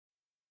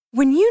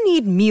When you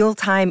need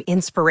mealtime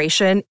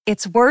inspiration,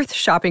 it's worth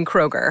shopping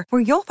Kroger,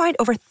 where you'll find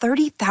over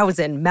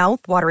 30,000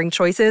 mouth-watering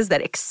choices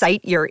that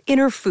excite your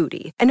inner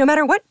foodie. And no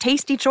matter what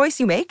tasty choice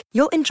you make,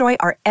 you'll enjoy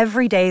our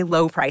everyday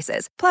low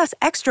prices, plus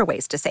extra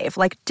ways to save,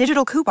 like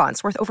digital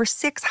coupons worth over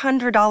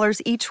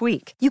 $600 each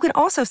week. You can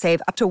also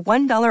save up to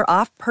 $1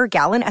 off per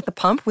gallon at the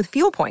pump with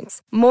fuel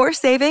points. More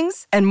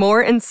savings and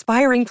more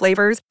inspiring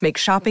flavors make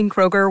shopping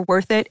Kroger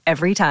worth it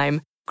every time.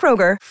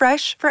 Kroger,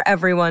 fresh for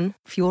everyone.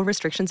 Fuel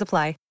restrictions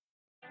apply.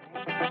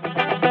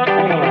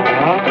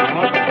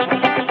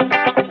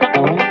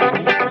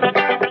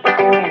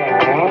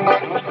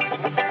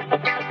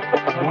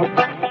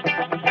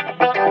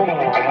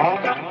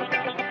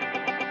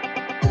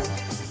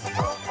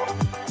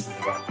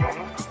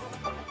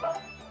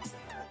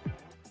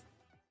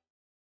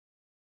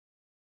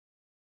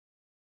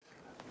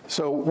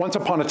 So once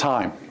upon a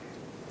time,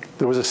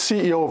 there was a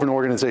CEO of an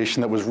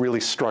organization that was really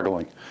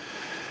struggling.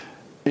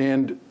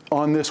 And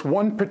on this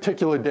one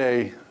particular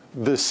day,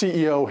 the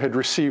CEO had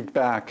received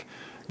back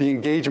the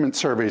engagement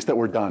surveys that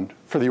were done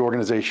for the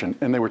organization,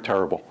 and they were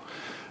terrible.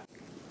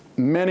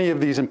 Many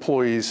of these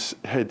employees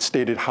had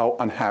stated how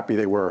unhappy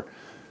they were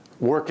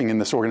working in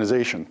this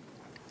organization.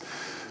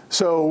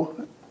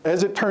 So,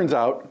 as it turns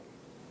out,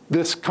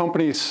 this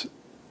company's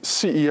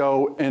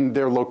CEO and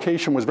their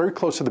location was very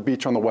close to the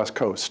beach on the West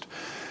Coast.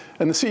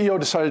 And the CEO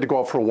decided to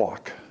go out for a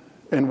walk.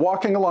 And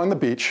walking along the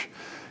beach,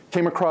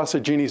 came across a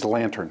genie's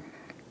lantern.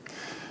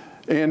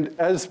 And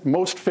as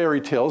most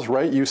fairy tales,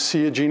 right, you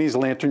see a genie's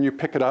lantern, you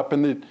pick it up,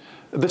 and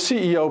the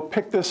CEO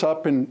picked this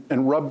up and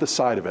rubbed the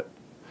side of it.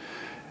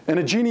 And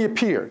a genie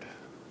appeared.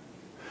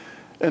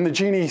 And the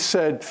genie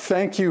said,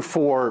 "Thank you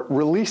for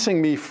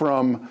releasing me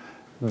from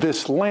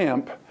this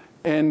lamp,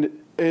 and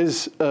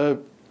as a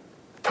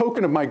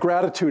token of my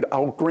gratitude,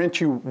 I'll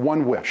grant you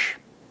one wish."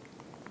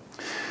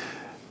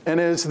 And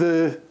as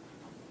the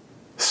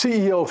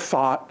CEO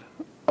thought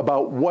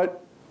about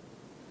what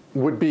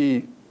would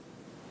be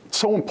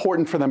so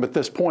important for them at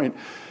this point,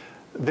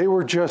 they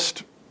were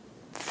just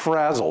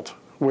frazzled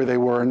where they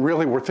were and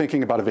really were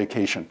thinking about a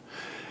vacation.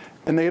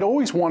 And they had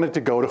always wanted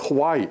to go to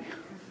Hawaii.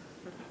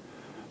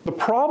 The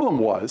problem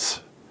was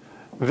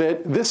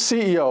that this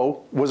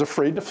CEO was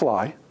afraid to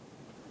fly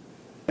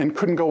and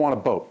couldn't go on a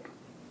boat.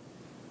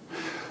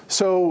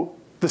 So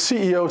the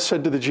CEO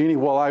said to the genie,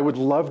 "Well, I would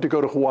love to go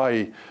to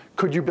Hawaii.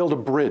 Could you build a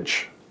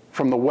bridge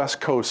from the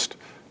West Coast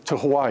to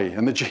Hawaii?"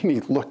 And the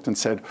genie looked and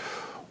said,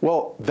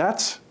 "Well,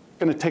 that's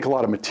going to take a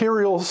lot of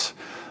materials.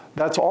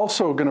 That's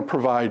also going to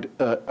provide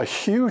a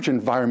huge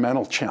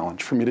environmental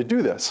challenge for me to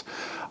do this.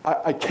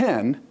 I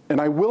can,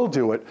 and I will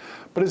do it,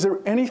 but is there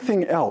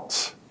anything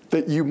else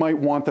that you might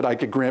want that I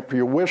could grant for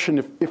your wish?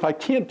 And if I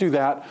can't do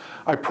that,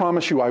 I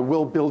promise you I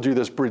will build you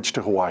this bridge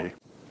to Hawaii."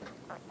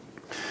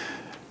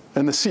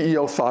 And the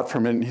CEO thought for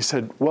a minute, and he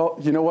said, "Well,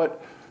 you know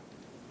what?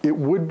 It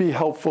would be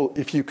helpful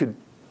if you could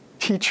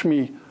teach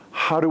me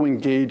how to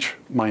engage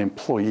my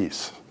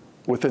employees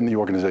within the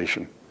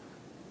organization."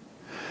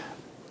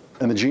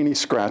 And the genie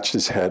scratched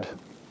his head.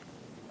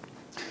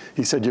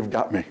 He said, "You've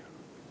got me.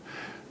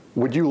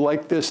 Would you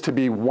like this to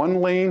be 1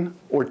 lane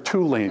or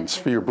 2 lanes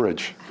for your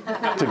bridge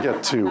to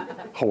get to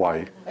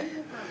Hawaii?"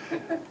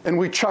 And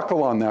we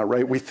chuckle on that,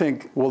 right? We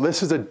think, well,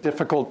 this is a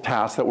difficult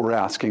task that we're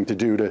asking to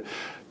do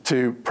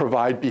to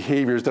provide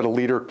behaviors that a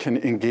leader can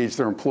engage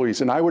their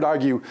employees. And I would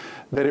argue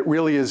that it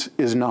really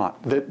is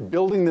not. That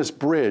building this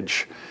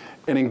bridge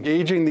and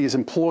engaging these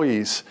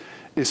employees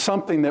is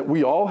something that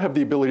we all have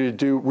the ability to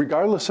do,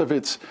 regardless of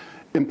its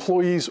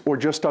employees or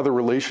just other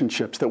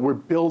relationships, that we're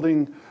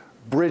building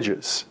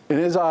bridges. And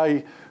as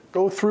I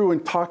go through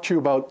and talk to you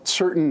about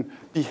certain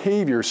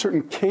behaviors,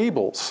 certain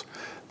cables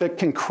that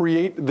can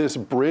create this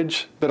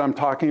bridge that I'm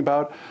talking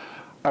about,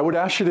 I would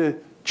ask you to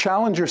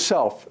challenge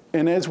yourself.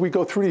 And as we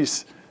go through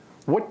these,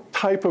 what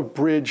type of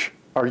bridge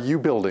are you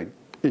building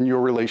in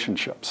your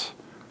relationships,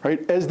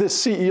 right? As this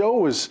CEO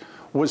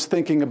was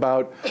thinking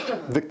about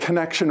the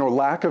connection or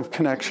lack of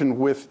connection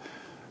with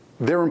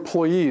their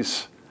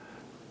employees,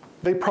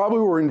 they probably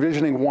were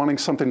envisioning wanting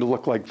something to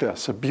look like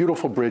this, a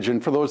beautiful bridge.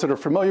 And for those that are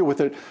familiar with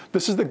it,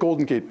 this is the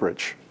Golden Gate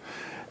Bridge.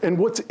 And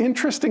what's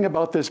interesting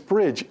about this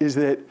bridge is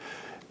that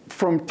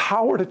from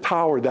tower to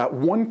tower, that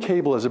one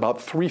cable is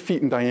about 3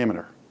 feet in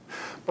diameter.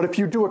 But if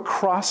you do a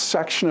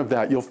cross-section of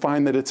that, you'll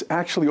find that it's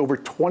actually over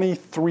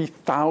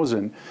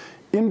 23,000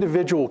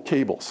 individual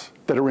cables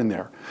that are in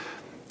there.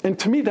 And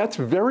to me, that's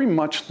very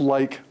much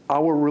like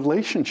our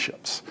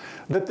relationships,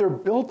 that they're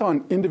built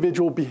on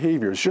individual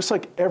behaviors. Just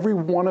like every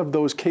one of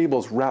those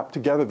cables wrapped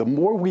together, the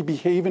more we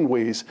behave in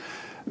ways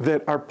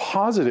that are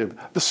positive,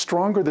 the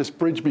stronger this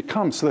bridge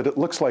becomes so that it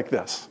looks like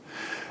this.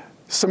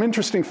 Some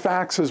interesting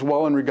facts as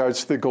well in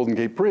regards to the Golden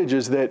Gate Bridge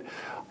is that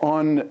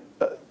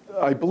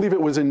I believe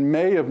it was in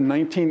May of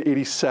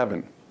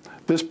 1987,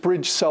 this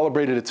bridge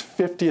celebrated its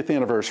 50th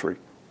anniversary.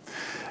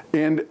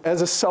 And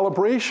as a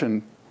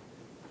celebration,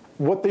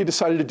 what they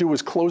decided to do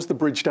was close the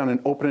bridge down and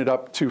open it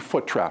up to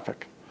foot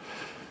traffic.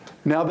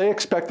 Now, they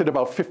expected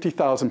about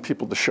 50,000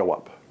 people to show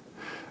up.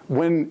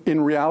 when in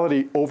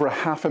reality, over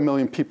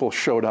 500,000 people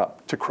showed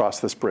up to cross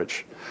this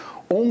bridge.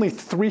 Only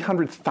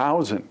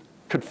 300,000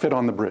 could fit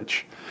on the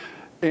bridge.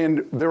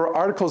 And there are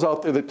articles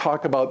out there that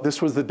talk about this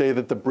was the day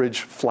that the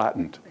bridge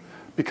flattened,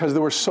 because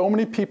there were so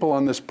many people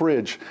on this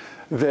bridge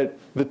that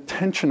the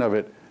tension of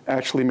it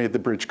actually made the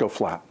bridge go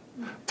flat,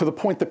 to the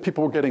point that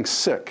people were getting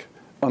sick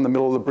on the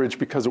middle of the bridge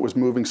because it was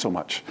moving so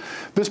much.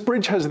 This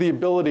bridge has the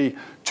ability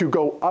to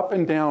go up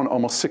and down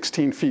almost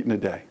 16 feet in a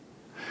day.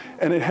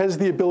 And it has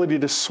the ability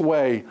to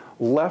sway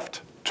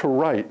left to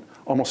right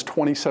almost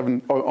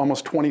 27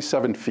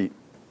 feet.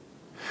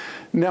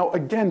 Now,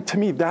 again, to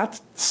me, that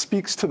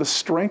speaks to the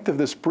strength of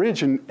this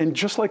bridge, and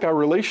just like our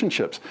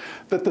relationships,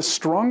 that the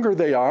stronger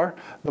they are,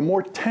 the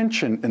more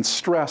tension and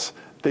stress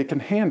they can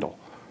handle,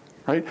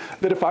 right?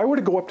 That if I were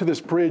to go up to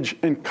this bridge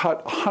and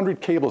cut 100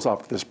 cables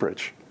off this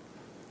bridge,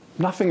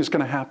 nothing is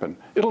going to happen.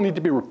 It'll need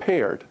to be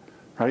repaired,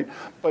 right?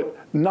 But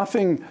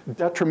nothing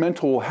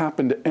detrimental will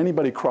happen to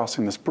anybody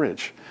crossing this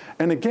bridge.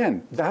 And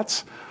again,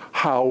 that's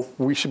how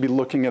we should be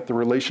looking at the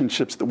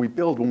relationships that we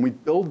build. When we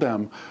build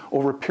them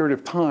over a period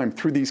of time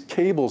through these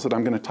cables that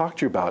I'm going to talk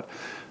to you about,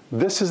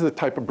 this is the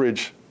type of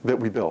bridge that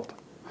we build.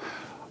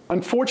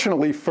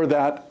 Unfortunately for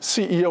that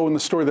CEO in the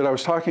story that I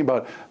was talking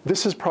about,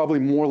 this is probably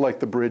more like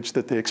the bridge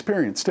that they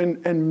experienced,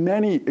 and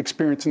many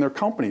experience in their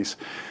companies.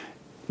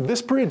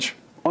 This bridge,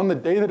 on the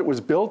day that it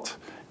was built,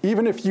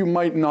 even if you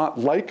might not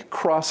like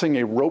crossing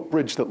a rope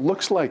bridge that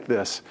looks like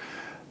this,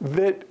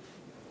 that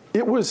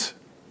it was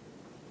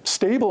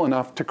stable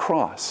enough to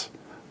cross.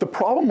 The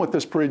problem with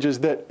this bridge is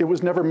that it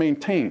was never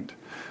maintained.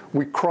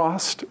 We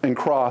crossed and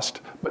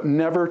crossed, but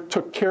never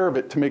took care of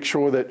it to make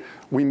sure that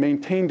we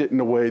maintained it in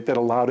a way that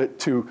allowed it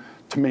to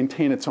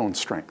maintain its own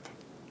strength,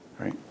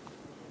 right?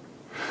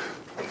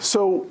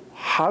 So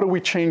how do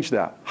we change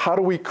that? How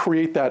do we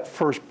create that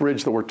first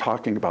bridge that we're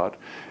talking about?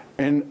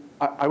 And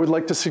I would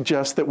like to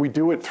suggest that we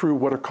do it through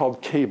what are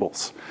called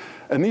C.A.B.L.E.S.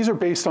 And these are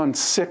based on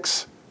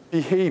 6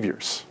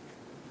 behaviors.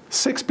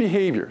 6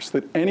 behaviors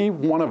that any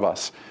one of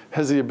us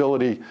has the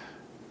ability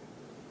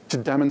to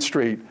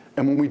demonstrate,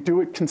 and when we do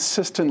it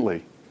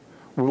consistently,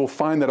 we will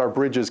find that our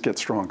bridges get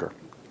stronger.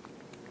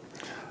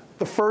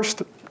 The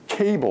first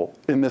cable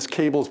in this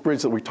C.A.B.L.E.S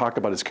bridge that we talk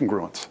about is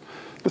congruence.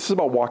 This is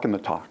about walking the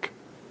talk.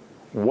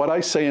 What I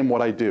say and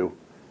what I do,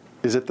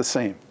 is it the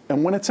same?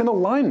 And when it's in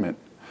alignment,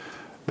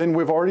 then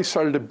we've already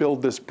started to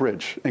build this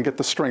bridge and get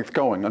the strength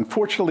going.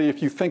 Unfortunately,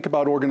 if you think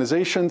about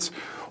organizations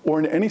or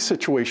in any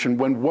situation,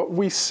 when what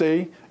we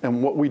say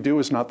and what we do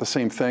is not the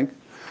same thing,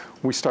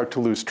 we start to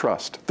lose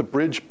trust. The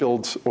bridge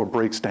builds or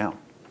breaks down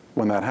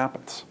when that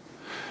happens.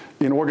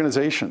 In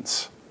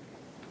organizations,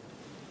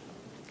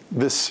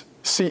 this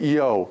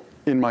CEO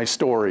in my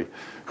story,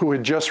 who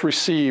had just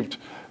received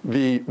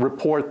the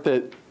report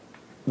that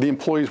the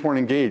employees weren't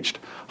engaged,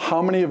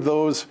 how many of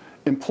those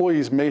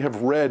employees may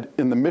have read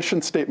in the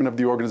mission statement of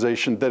the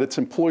organization that its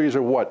employees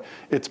are what?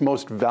 Its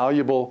most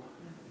valuable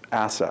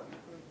asset.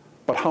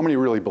 But how many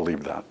really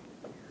believe that?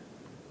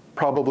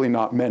 Probably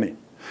not many.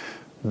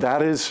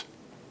 That is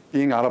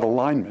being out of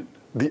alignment.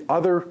 The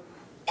other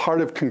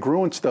part of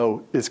congruence,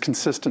 though, is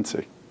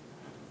consistency.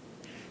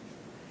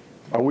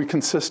 Are we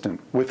consistent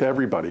with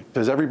everybody?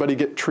 Does everybody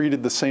get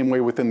treated the same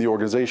way within the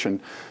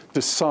organization?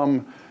 Does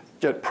some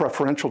get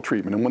preferential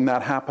treatment? And when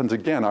that happens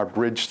again, our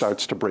bridge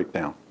starts to break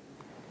down.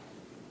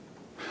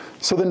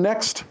 So the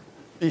next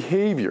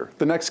behavior,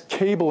 the next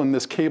cable in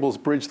this C.A.B.L.E.S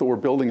bridge that we're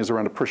building is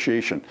around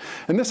appreciation.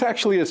 And this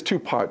actually has 2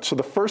 parts. So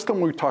the first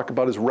one we talk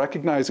about is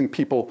recognizing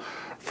people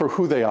for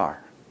who they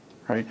are,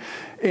 right?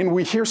 And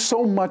we hear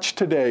so much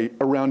today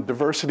around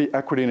diversity,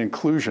 equity, and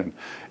inclusion.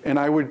 And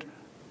I would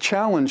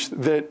challenge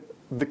that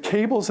the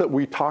C.A.B.L.E.S that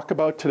we talk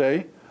about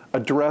today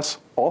address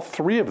all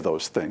 3 of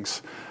those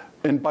things.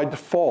 And by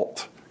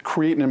default,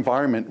 create an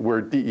environment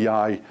where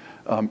DEI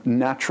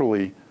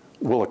naturally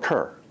will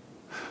occur.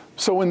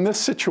 So in this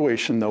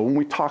situation, though, when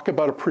we talk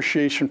about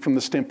appreciation from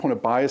the standpoint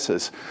of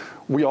biases,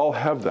 we all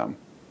have them.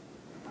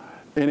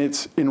 And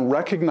it's in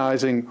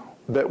recognizing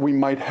that we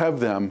might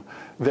have them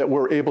that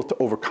we're able to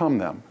overcome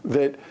them.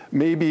 That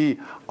maybe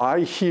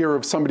I hear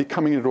of somebody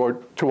coming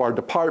into our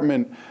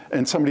department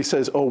and somebody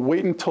says, oh,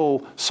 wait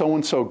until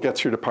so-and-so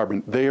gets your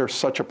department. They are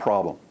such a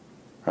problem,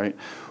 right?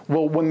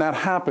 Well, when that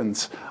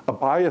happens, a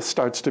bias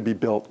starts to be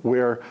built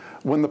where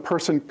when the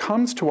person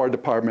comes to our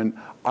department,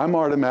 I'm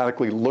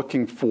automatically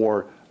looking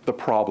for the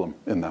problem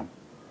in them.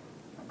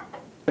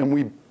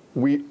 And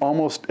we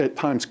almost at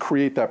times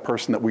create that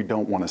person that we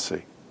don't want to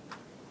see.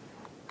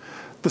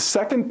 The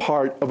second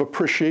part of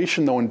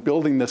appreciation, though, in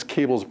building this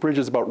C.A.B.L.E.S bridge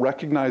is about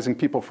recognizing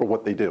people for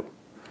what they do.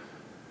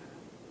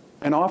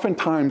 And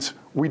oftentimes,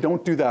 we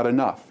don't do that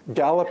enough.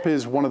 Gallup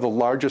is one of the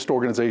largest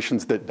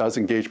organizations that does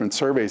engagement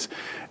surveys.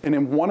 And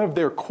in one of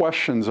their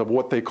questions of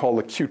what they call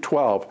the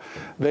Q12,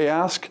 they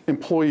ask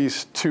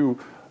employees to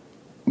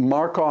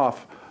mark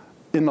off,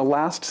 in the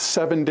last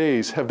 7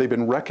 days, have they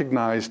been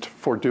recognized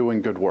for doing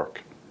good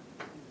work?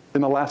 In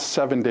the last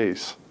 7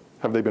 days,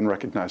 have they been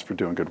recognized for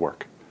doing good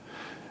work?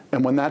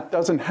 And when that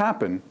doesn't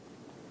happen,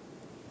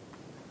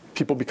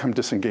 people become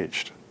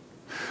disengaged.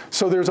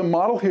 So there's a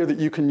model here that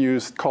you can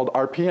use called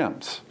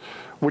RPMs,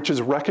 which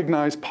is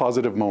recognize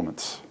positive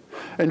moments.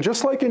 And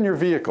just like in your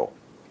vehicle,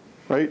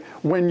 right,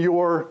 when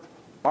your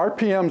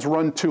RPMs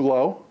run too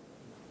low,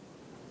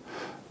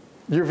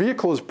 your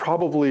vehicle is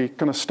probably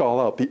going to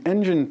stall out. The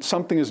engine,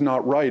 something is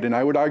not right. And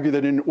I would argue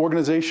that in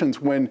organizations,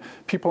 when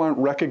people aren't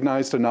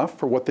recognized enough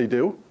for what they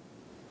do,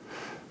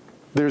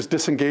 there's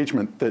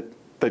disengagement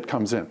that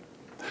comes in.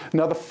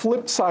 Now, the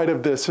flip side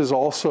of this is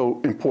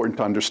also important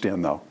to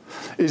understand, though,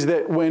 is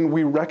that when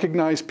we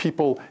recognize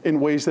people in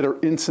ways that are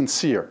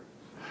insincere,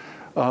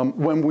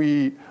 when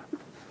we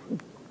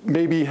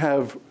maybe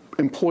have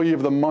employee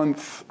of the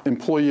month,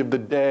 employee of the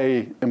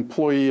day,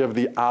 employee of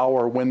the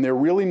hour, when they're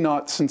really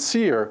not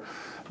sincere,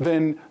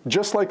 then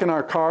just like in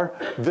our car,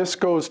 this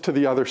goes to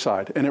the other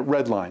side and it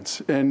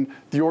redlines. And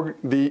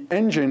the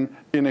engine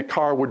in a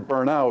car would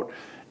burn out.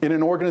 In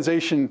an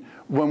organization,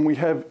 when we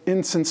have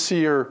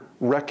insincere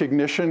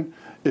recognition,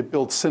 it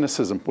builds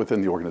cynicism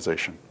within the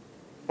organization.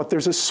 But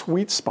there's a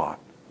sweet spot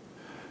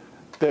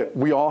that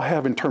we all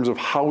have in terms of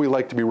how we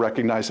like to be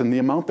recognized and the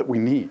amount that we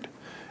need.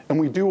 And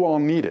we do all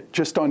need it,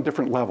 just on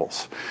different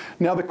levels.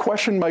 Now, the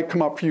question might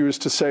come up for you is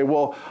to say,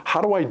 well,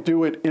 how do I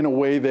do it in a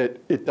way that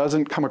it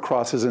doesn't come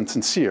across as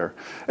insincere?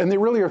 And there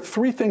really are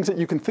three things that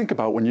you can think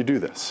about when you do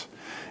this.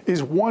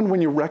 Is one,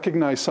 when you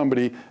recognize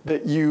somebody,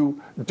 that you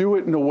do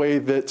it in a way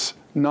that's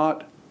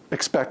not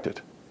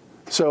expected.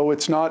 So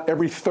it's not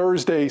every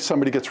Thursday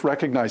somebody gets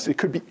recognized. It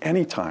could be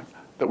any time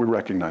that we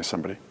recognize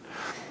somebody.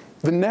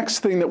 The next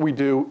thing that we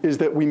do is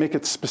that we make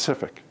it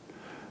specific.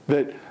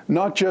 That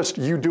not just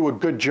you do a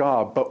good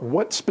job, but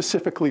what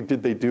specifically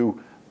did they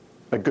do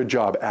a good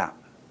job at?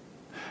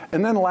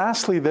 And then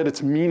lastly, that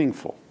it's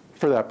meaningful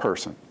for that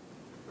person.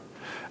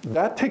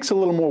 That takes a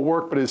little more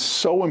work, but is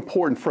so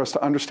important for us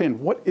to understand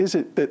what is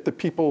it that the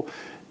people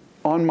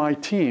on my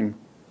team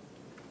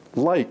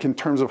like in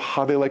terms of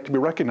how they like to be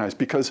recognized.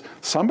 Because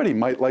somebody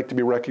might like to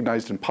be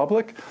recognized in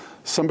public.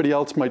 Somebody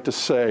else might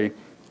just say,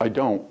 I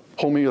don't.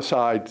 Pull me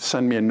aside,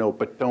 send me a note,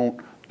 but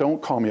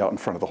don't call me out in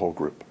front of the whole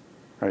group,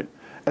 right?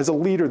 As a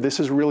leader, this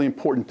is really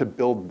important to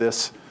build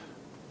this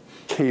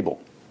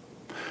cable.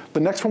 The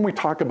next one we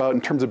talk about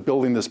in terms of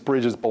building this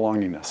bridge is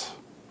belongingness.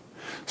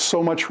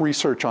 So much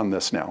research on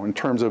this now in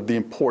terms of the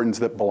importance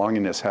that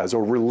belongingness has,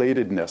 or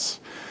relatedness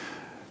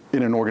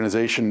in an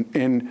organization.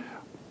 And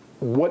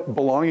what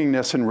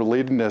belongingness and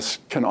relatedness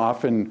can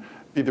often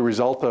be the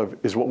result of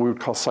is what we would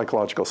call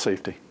psychological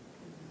safety.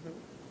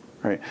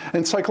 Right?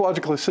 And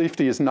psychological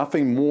safety is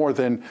nothing more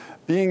than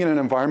being in an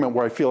environment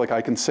where I feel like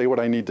I can say what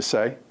I need to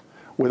say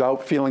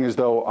without feeling as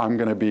though I'm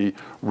going to be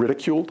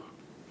ridiculed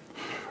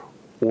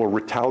or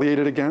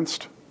retaliated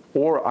against,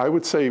 or I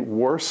would say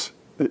worse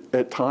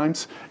at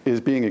times is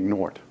being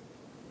ignored.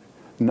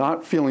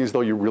 Not feeling as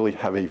though you really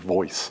have a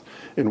voice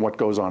in what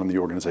goes on in the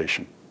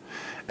organization.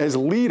 As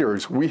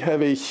leaders, we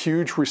have a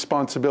huge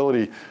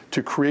responsibility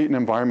to create an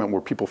environment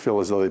where people feel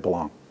as though they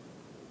belong.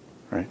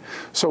 Right?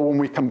 So when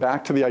we come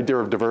back to the idea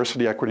of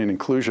diversity, equity, and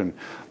inclusion,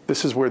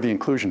 this is where the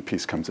inclusion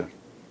piece comes in.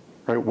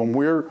 Right? When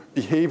we're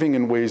behaving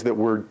in ways that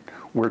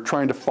we're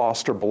trying to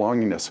foster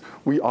belongingness,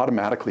 we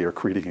automatically are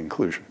creating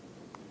inclusion.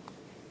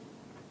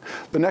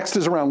 The next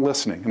is around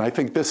listening, and I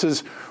think this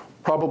is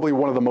probably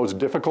one of the most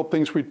difficult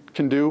things we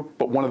can do,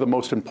 but one of the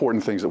most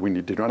important things that we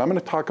need to do. And I'm going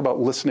to talk about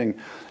listening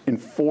in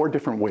 4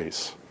 different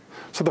ways.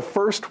 So the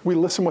first, we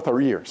listen with our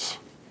ears.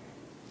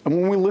 And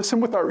when we listen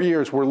with our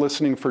ears, we're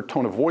listening for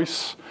tone of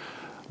voice,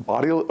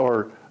 body,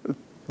 or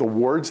the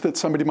words that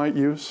somebody might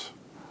use.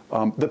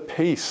 The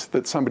pace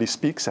that somebody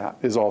speaks at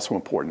is also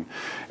important.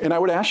 And I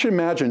would ask you to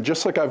imagine,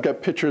 just like I've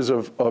got pictures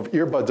of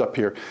earbuds up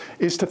here,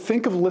 is to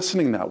think of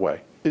listening that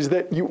way, is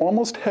that you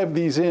almost have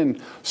these in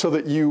so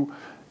that you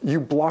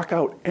block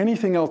out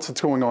anything else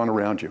that's going on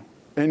around you.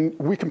 And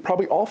we can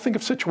probably all think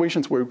of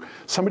situations where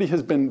somebody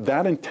has been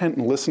that intent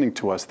in listening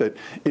to us that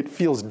it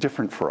feels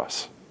different for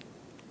us,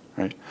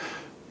 right?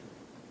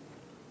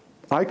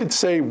 I could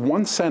say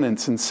one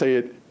sentence and say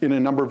it in a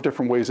number of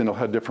different ways and it'll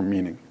have different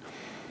meaning.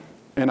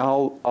 And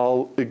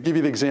I'll give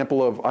you the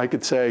example of, I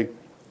could say,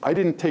 I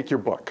didn't take your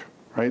book,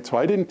 right? So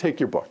I didn't take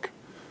your book.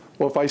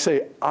 Well, if I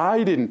say,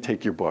 I didn't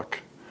take your book,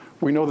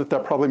 we know that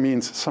that probably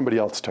means somebody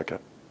else took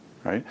it,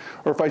 right?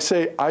 Or if I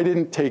say, I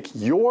didn't take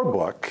your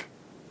book,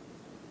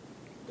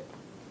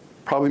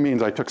 probably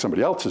means I took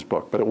somebody else's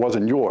book, but it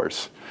wasn't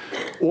yours.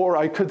 Or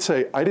I could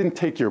say, I didn't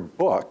take your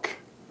book,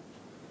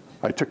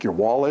 I took your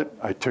wallet,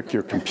 I took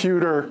your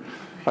computer,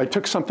 I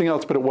took something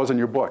else, but it wasn't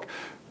your book.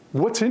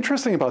 What's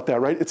interesting about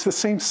that, right? It's the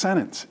same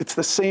sentence, it's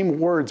the same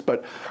words,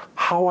 but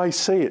how I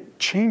say it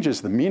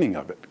changes the meaning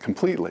of it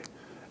completely.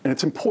 And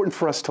it's important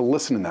for us to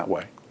listen in that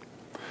way.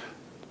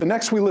 The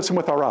next, we listen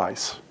with our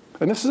eyes.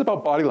 And this is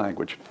about body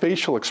language,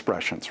 facial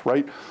expressions,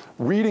 right?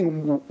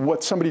 Reading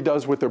what somebody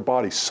does with their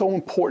body, so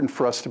important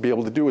for us to be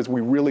able to do as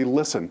we really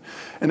listen.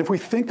 And if we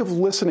think of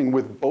listening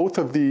with both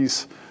of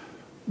these,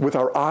 with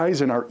our eyes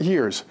and our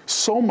ears,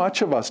 so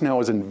much of us now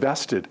is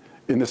invested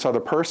in this other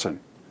person.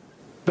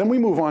 Then we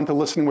move on to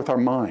listening with our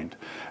mind.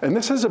 And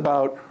this is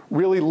about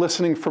really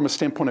listening from a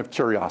standpoint of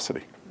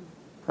curiosity,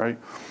 right?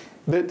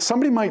 that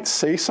somebody might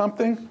say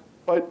something,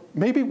 but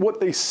maybe what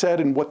they said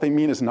and what they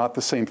mean is not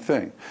the same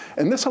thing.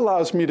 And this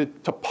allows me to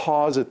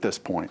pause at this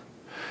point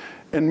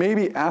and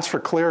maybe ask for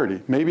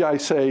clarity. Maybe I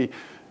say,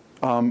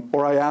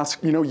 or I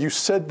ask, you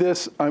said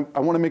this, I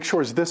want to make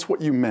sure, is this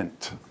what you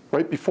meant?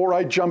 Right? Before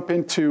I jump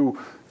into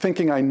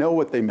thinking I know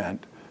what they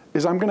meant,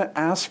 is I'm going to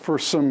ask for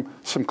some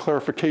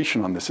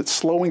clarification on this. It's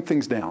slowing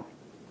things down.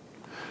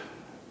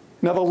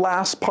 Now, the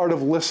last part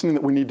of listening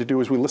that we need to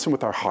do is we listen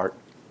with our heart.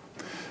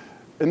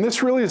 And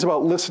this really is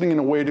about listening in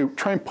a way to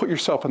try and put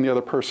yourself in the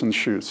other person's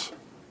shoes.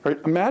 Right?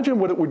 Imagine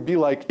what it would be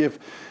like if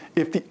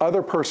the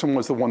other person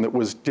was the one that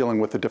was dealing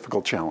with a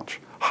difficult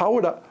challenge. How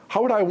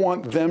would I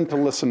want them to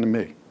listen to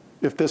me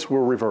if this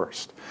were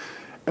reversed?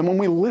 And when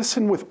we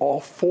listen with all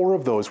four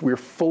of those, we're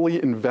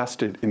fully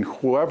invested in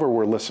whoever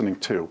we're listening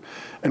to,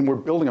 and we're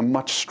building a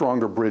much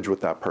stronger bridge with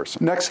that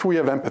person. Next, we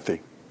have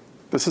empathy.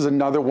 This is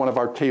another one of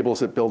our cables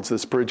that builds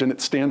this bridge, and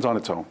it stands on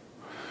its own.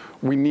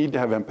 We need to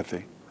have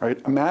empathy,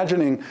 right?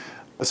 Imagining,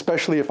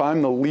 especially if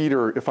I'm the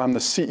leader, if I'm the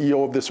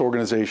CEO of this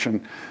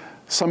organization,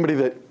 somebody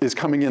that is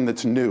coming in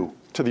that's new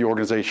to the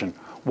organization.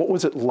 What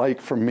was it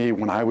like for me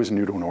when I was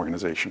new to an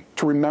organization?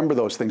 To remember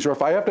those things. Or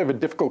if I have to have a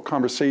difficult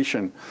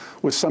conversation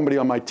with somebody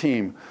on my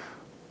team,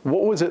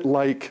 what was it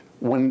like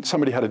when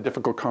somebody had a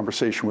difficult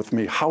conversation with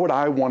me? How would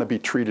I want to be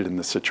treated in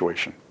this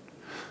situation?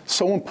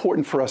 So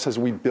important for us as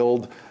we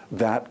build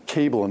that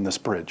cable in this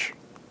bridge.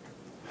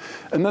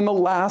 And then the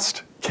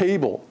last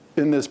cable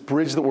in this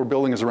bridge that we're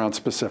building is around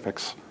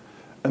specifics.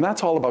 And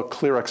that's all about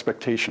clear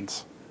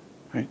expectations.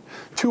 Right?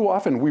 Too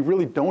often, we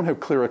really don't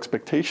have clear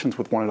expectations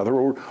with one another,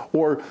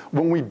 or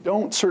when we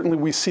don't, certainly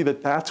we see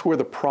that that's where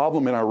the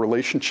problem in our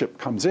relationship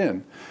comes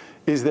in,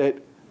 is that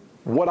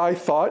what I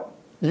thought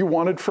you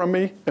wanted from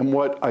me and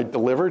what I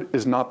delivered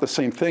is not the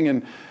same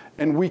thing,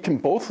 and we can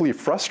both leave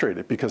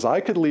frustrated, because I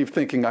could leave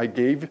thinking I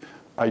did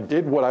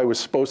what I was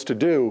supposed to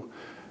do,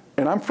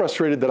 and I'm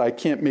frustrated that I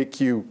can't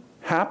make you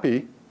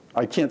happy,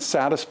 I can't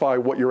satisfy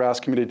what you're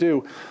asking me to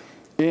do,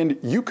 and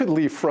you could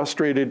leave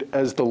frustrated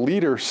as the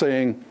leader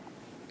saying,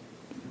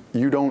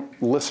 you don't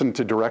listen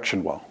to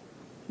direction well.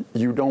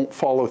 You don't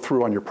follow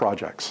through on your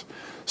projects.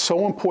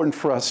 So important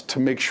for us to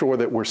make sure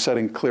that we're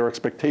setting clear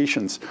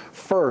expectations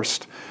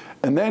first,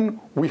 and then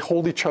we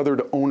hold each other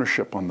to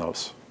ownership on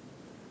those.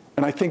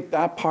 And I think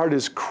that part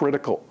is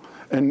critical.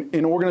 And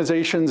in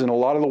organizations and a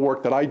lot of the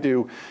work that I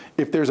do,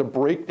 if there's a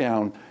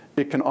breakdown,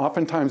 it can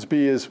oftentimes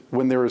be is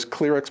when there is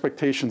clear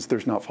expectations,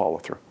 there's not follow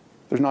through.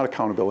 There's not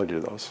accountability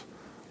to those.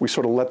 We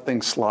sort of let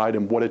things slide,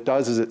 and what it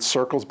does is it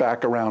circles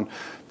back around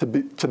to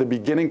the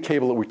beginning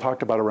cable that we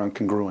talked about around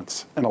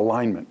congruence and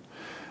alignment,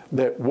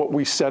 that what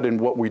we said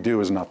and what we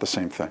do is not the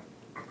same thing.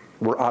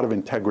 We're out of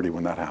integrity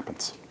when that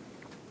happens.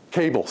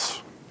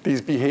 Cables,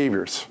 these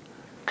behaviors,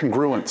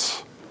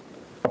 congruence,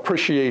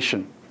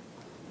 appreciation,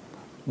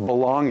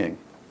 belonging,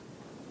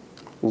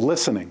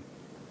 listening,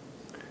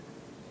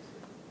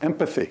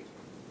 empathy,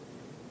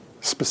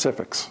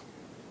 specifics.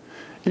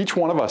 Each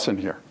one of us in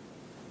here,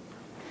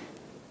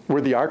 we're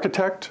the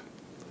architect,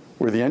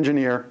 we're the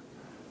engineer,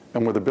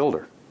 and we're the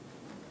builder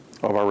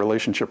of our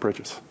relationship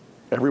bridges.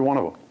 Every one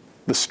of them.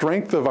 The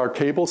strength of our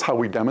cables, how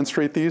we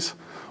demonstrate these,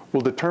 will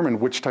determine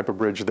which type of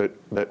bridge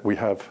that we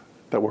have,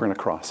 that we're going to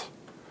cross.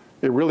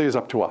 It really is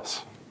up to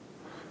us.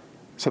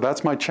 So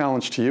that's my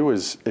challenge to you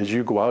as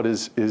you go out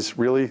is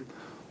really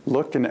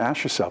look and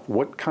ask yourself,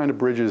 what kind of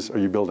bridges are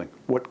you building?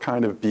 What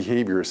kind of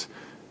behaviors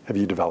have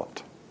you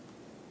developed?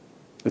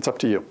 It's up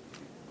to you.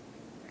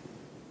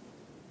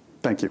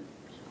 Thank you.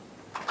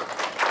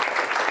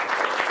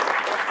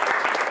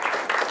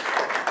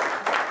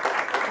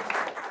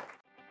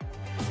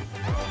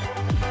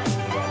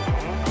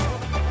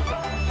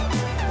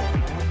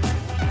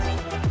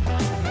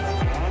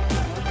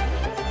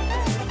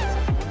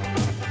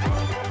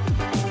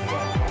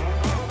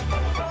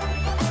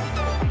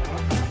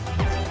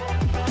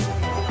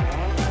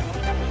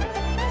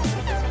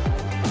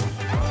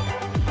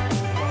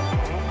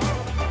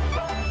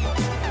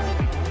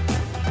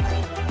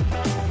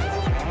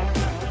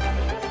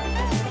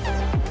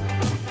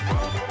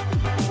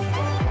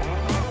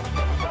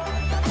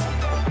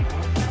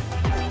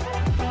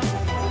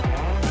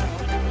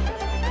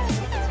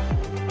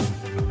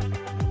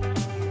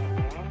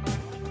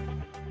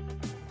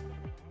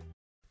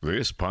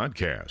 This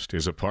podcast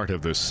is a part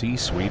of the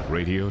C-Suite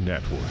Radio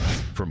Network.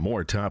 For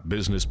more top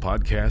business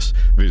podcasts,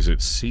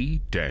 visit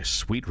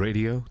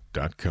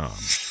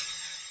c-suiteradio.com.